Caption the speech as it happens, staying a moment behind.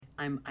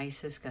I'm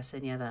Isis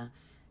Castañeda.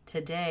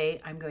 Today,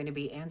 I'm going to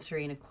be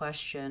answering a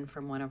question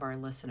from one of our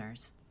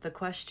listeners. The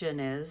question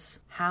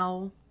is,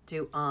 how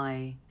do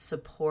I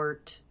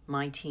support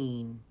my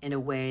teen in a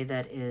way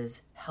that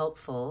is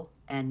helpful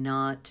and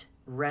not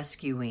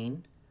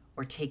rescuing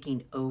or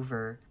taking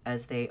over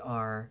as they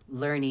are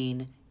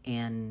learning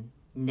and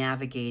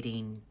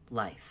navigating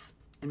life?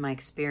 In my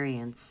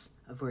experience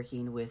of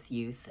working with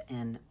youth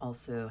and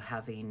also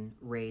having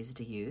raised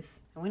youth,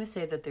 I want to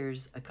say that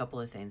there's a couple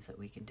of things that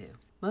we can do.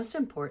 Most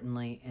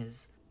importantly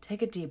is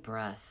take a deep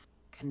breath,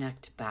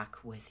 connect back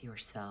with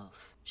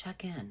yourself,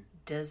 check in.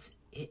 Does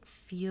it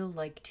feel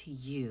like to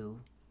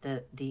you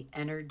that the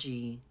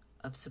energy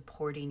of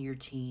supporting your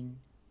teen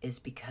is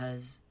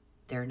because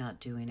they're not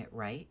doing it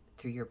right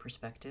through your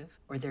perspective,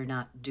 or they're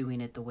not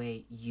doing it the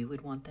way you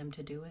would want them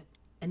to do it?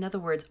 In other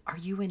words, are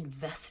you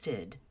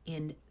invested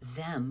in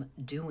them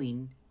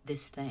doing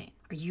this thing?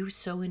 Are you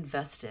so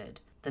invested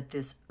that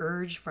this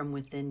urge from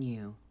within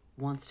you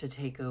wants to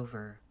take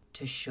over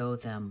to show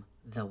them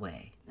the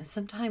way? And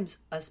sometimes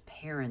us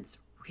parents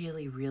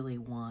really, really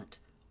want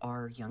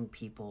our young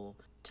people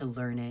to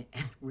learn it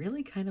and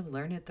really kind of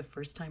learn it the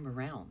first time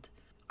around.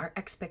 Our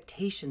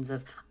expectations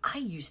of, I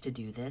used to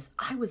do this,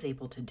 I was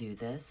able to do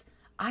this,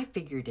 I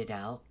figured it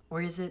out.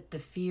 Or is it the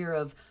fear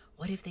of,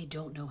 what if they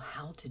don't know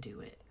how to do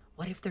it?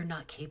 What if they're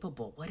not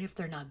capable? What if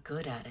they're not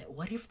good at it?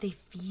 What if they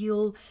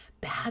feel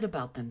bad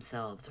about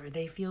themselves, or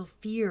they feel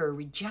fear or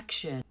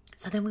rejection?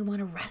 So then we want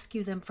to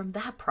rescue them from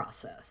that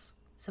process.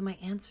 So my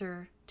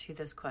answer to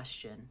this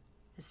question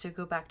is to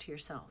go back to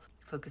yourself.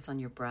 Focus on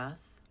your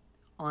breath.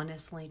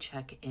 Honestly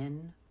check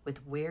in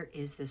with, where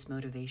is this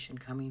motivation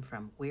coming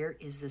from? Where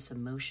is this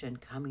emotion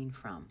coming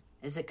from?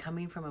 Is it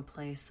coming from a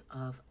place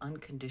of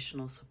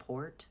unconditional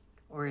support?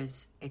 Or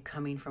is it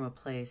coming from a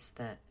place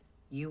that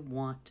you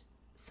want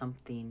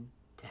something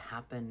to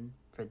happen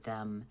for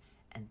them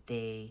and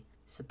they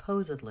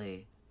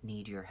supposedly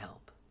need your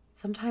help?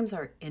 Sometimes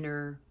our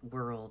inner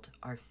world,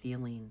 our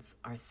feelings,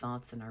 our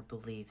thoughts, and our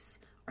beliefs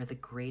are the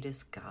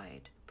greatest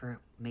guide for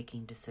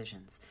making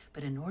decisions.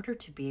 But in order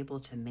to be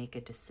able to make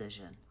a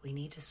decision, we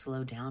need to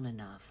slow down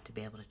enough to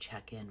be able to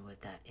check in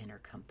with that inner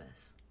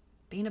compass.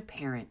 Being a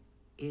parent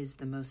is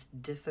the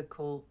most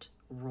difficult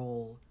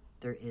role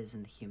there is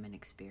in the human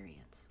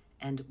experience.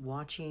 And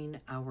watching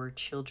our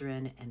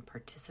children and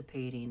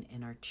participating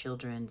in our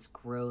children's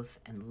growth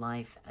and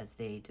life as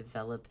they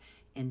develop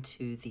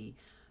into the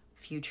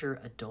future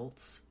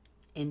adults,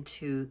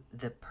 into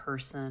the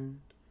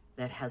person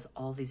that has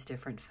all these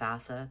different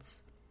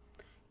facets,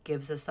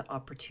 gives us the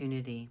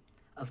opportunity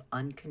of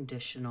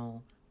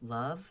unconditional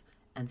love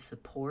and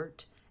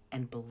support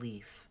and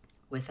belief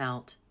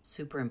without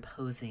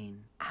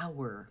superimposing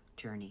our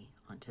journey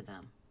onto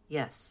them.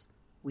 Yes,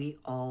 we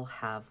all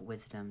have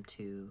wisdom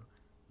to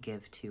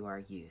give to our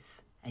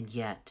youth. And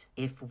yet,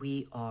 if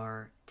we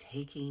are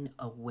taking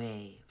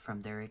away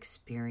from their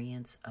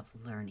experience of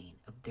learning,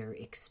 of their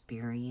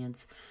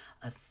experience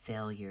of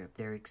failure, of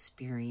their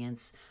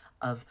experience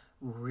of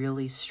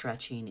really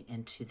stretching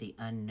into the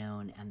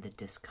unknown and the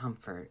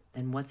discomfort,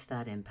 then what's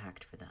that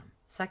impact for them?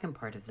 Second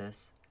part of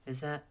this is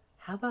that,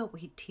 how about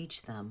we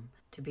teach them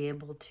to be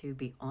able to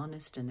be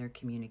honest in their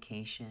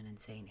communication and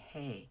saying,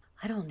 hey,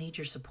 I don't need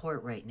your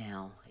support right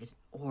now.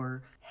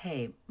 Or,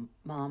 hey,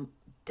 mom,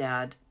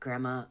 dad,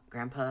 grandma,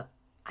 grandpa,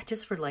 I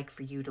just would like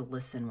for you to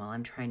listen while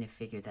I'm trying to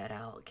figure that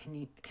out.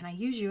 Can I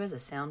use you as a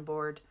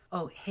soundboard?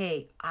 Oh,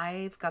 hey,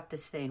 I've got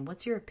this thing.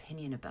 What's your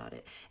opinion about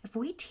it? If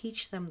we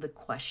teach them the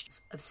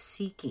questions of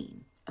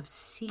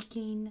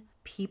seeking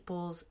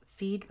people's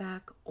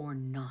feedback or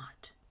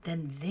not,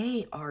 then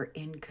they are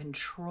in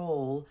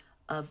control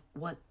of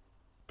what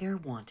they're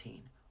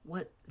wanting,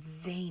 what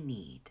they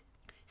need.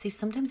 See,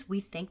 sometimes we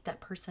think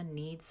that person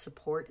needs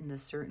support in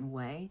this certain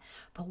way,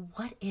 but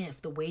what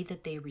if the way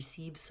that they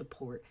receive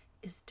support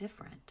is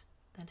different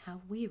than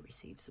how we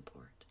receive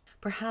support?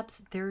 Perhaps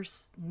their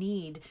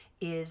need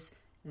is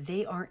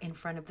they are in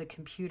front of the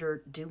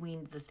computer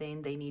doing the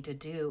thing they need to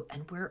do,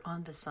 and we're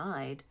on the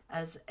side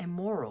as a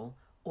moral,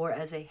 or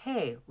as a,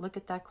 hey, look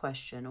at that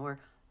question, or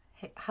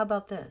hey, how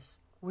about this?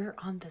 We're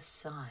on the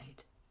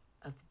side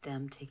of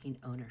them taking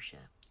ownership.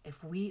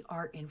 If we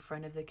are in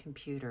front of the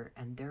computer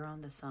and they're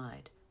on the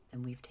side,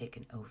 then we've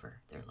taken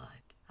over their life.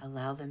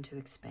 Allow them to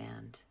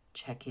expand.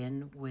 Check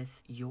in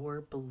with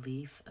your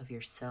belief of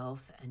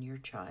yourself and your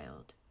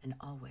child, and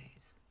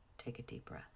always take a deep breath.